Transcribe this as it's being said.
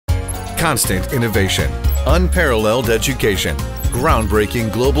constant innovation, unparalleled education,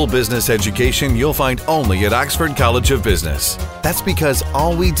 groundbreaking global business education you'll find only at Oxford College of Business. That's because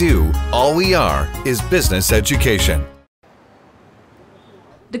all we do, all we are, is business education.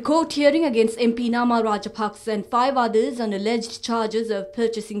 The court hearing against MP Namal Rajapaksa and 5 others on alleged charges of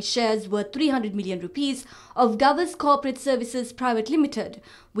purchasing shares worth 300 million rupees of Governors Corporate Services Private Limited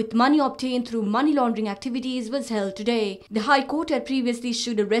with money obtained through money laundering activities was held today. The High Court had previously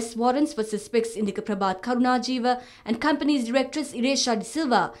issued arrest warrants for suspects Indika Prabhat Karunajiva and company's directress Iresha De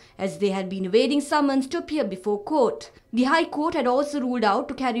Silva as they had been evading summons to appear before court. The High Court had also ruled out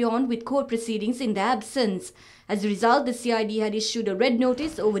to carry on with court proceedings in their absence. As a result, the CID had issued a red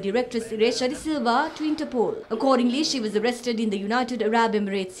notice over Directress Iresha De Silva to Interpol. Accordingly, she was arrested in the United Arab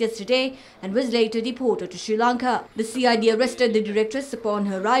Emirates yesterday and was later deported to Sri Lanka. The CID arrested the directress upon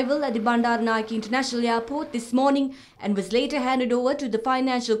her arrival at the Bandaranaike International Airport this morning and was later handed over to the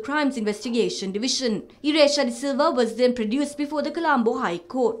Financial Crimes Investigation Division. Iresha De Silva was then produced before the Colombo High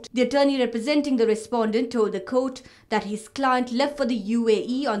Court. The attorney representing the respondent told the court that his client left for the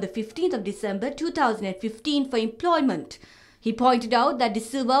UAE on the 15th of December 2015 for employment. He pointed out that De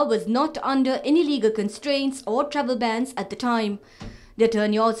Silva was not under any legal constraints or travel bans at the time. The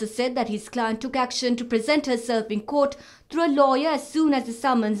attorney also said that his client took action to present herself in court through a lawyer as soon as the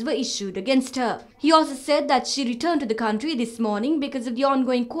summons were issued against her. He also said that she returned to the country this morning because of the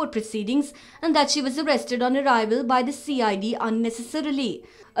ongoing court proceedings and that she was arrested on arrival by the CID unnecessarily.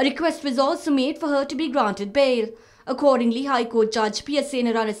 A request was also made for her to be granted bail. Accordingly, High Court Judge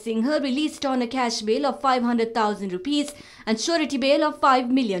Piyasena Ranasinghe released on a cash bail of 500,000 rupees and surety bail of 5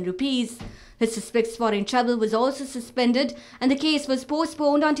 million rupees. The suspect's foreign travel was also suspended and the case was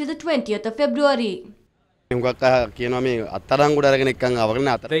postponed until the 20th of February. They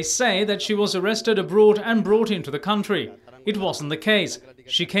say that she was arrested abroad and brought into the country. It wasn't the case.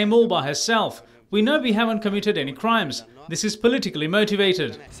 She came all by herself. We know we haven't committed any crimes. This is politically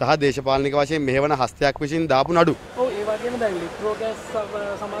motivated.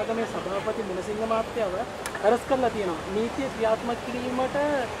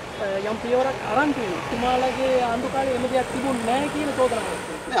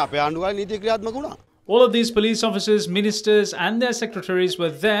 All of these police officers, ministers and their secretaries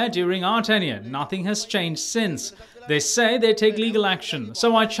were there during our tenure. Nothing has changed since. They say they take legal action.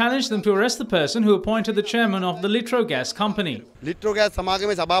 So I challenge them to arrest the person who appointed the chairman of the Litro Gas company.